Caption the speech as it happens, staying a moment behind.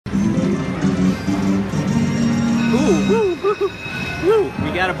Woo! Woo!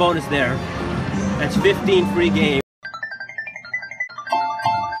 We got a bonus there. That's 15 free games.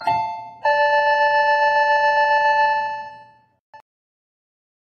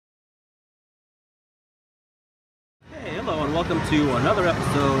 Hey, hello and welcome to another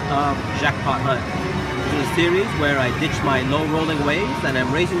episode of Jackpot Hunt. This is a series where I ditch my low rolling ways and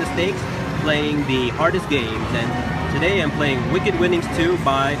I'm raising the stakes playing the hardest games. And today I'm playing Wicked Winnings 2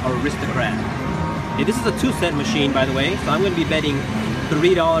 by Aristocrat. Okay, this is a 2-cent machine, by the way, so I'm going to be betting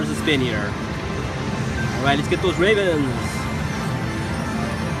 $3 a spin here. Alright, let's get those Ravens.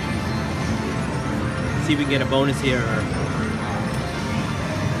 Let's see if we can get a bonus here.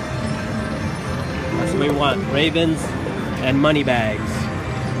 That's what we want, Ravens and MoneyBags.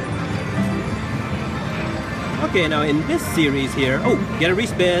 Okay, now in this series here, oh, get a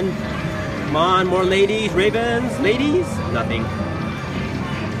respin. Come on, more ladies, Ravens, ladies, nothing.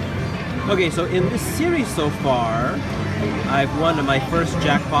 Okay, so in this series so far, I've won my first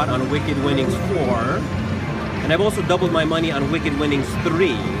jackpot on Wicked Winnings 4, and I've also doubled my money on Wicked Winnings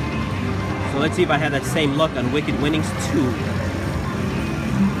 3. So let's see if I have that same luck on Wicked Winnings 2.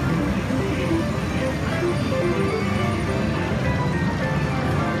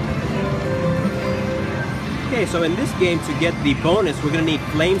 Okay, so in this game, to get the bonus, we're going to need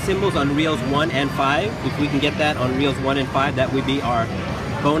flame symbols on reels 1 and 5. If we can get that on reels 1 and 5, that would be our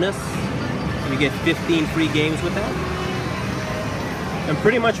bonus. We get 15 free games with that. And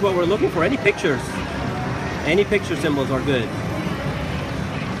pretty much what we're looking for, any picture symbols are good.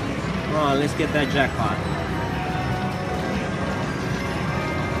 Come on, let's get that jackpot.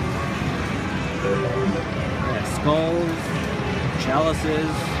 Yeah, skulls, chalices.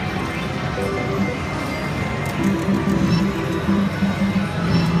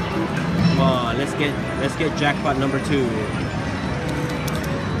 Come on, let's get jackpot number 2.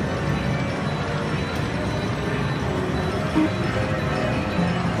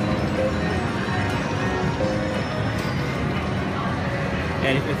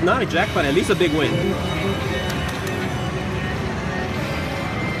 And if not a jackpot, at least a big win.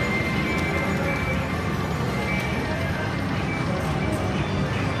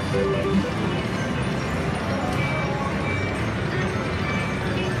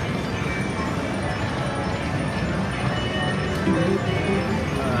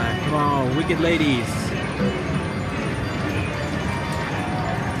 Alright, come on, wicked ladies.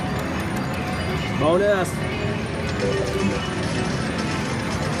 Bonus.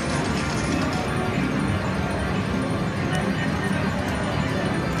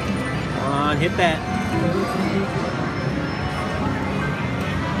 Hit that.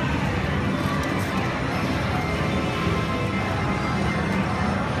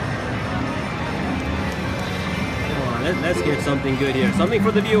 Come on, let's get something good here. Something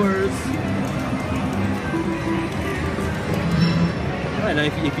for the viewers. Alright, now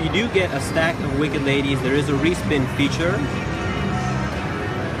if you do get a stack of Wicked Ladies, there is a respin feature.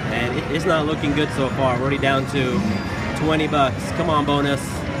 And it's not looking good so far. We're already down to 20 bucks. Come on, bonus.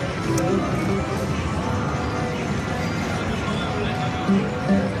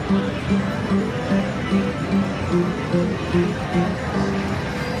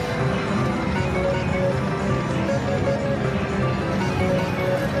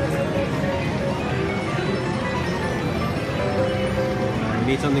 We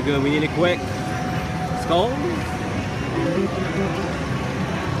need something good. We need it quick. Skulls.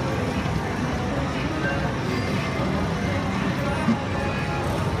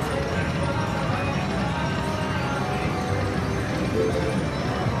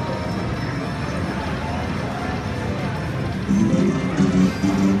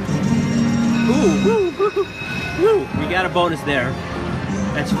 Woo! We got a bonus there.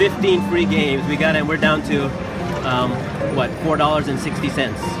 That's 15 free games. We got it. We're down to what,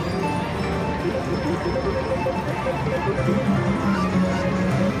 $4.60.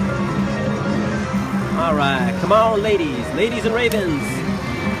 All right, come on, ladies and Ravens.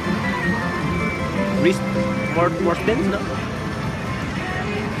 More spins, no?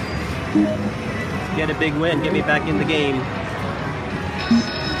 Let's get a big win. Get me back in the game.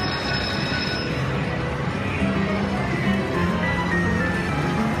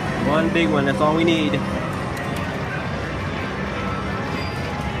 One big one, that's all we need.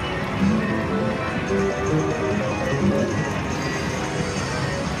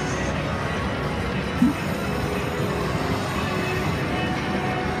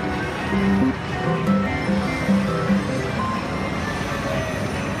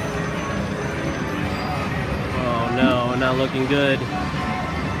 Oh no, not looking good.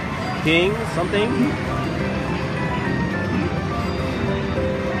 King, something?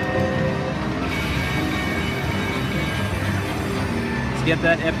 Let's get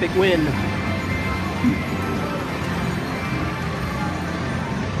that epic win.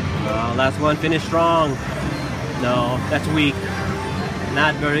 Oh, last one finished strong. No, that's weak.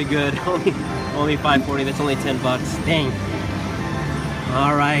 Not very good. Only 540. That's only 10 bucks. Dang.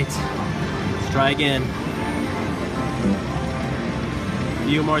 All right. Let's try again. A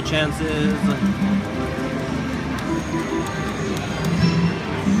few more chances.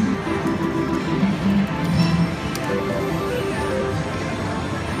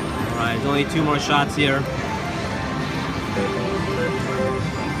 Alright, there's only 2 more shots here.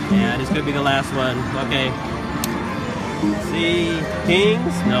 Yeah, this could be the last one. Okay. See,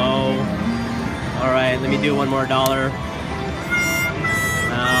 kings? No. Alright, let me do one more dollar.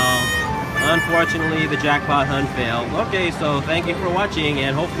 Now, unfortunately, the jackpot hunt failed. Okay, so thank you for watching,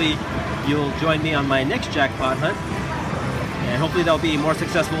 and hopefully you'll join me on my next jackpot hunt. And hopefully they'll be more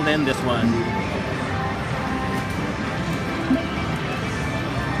successful than this one.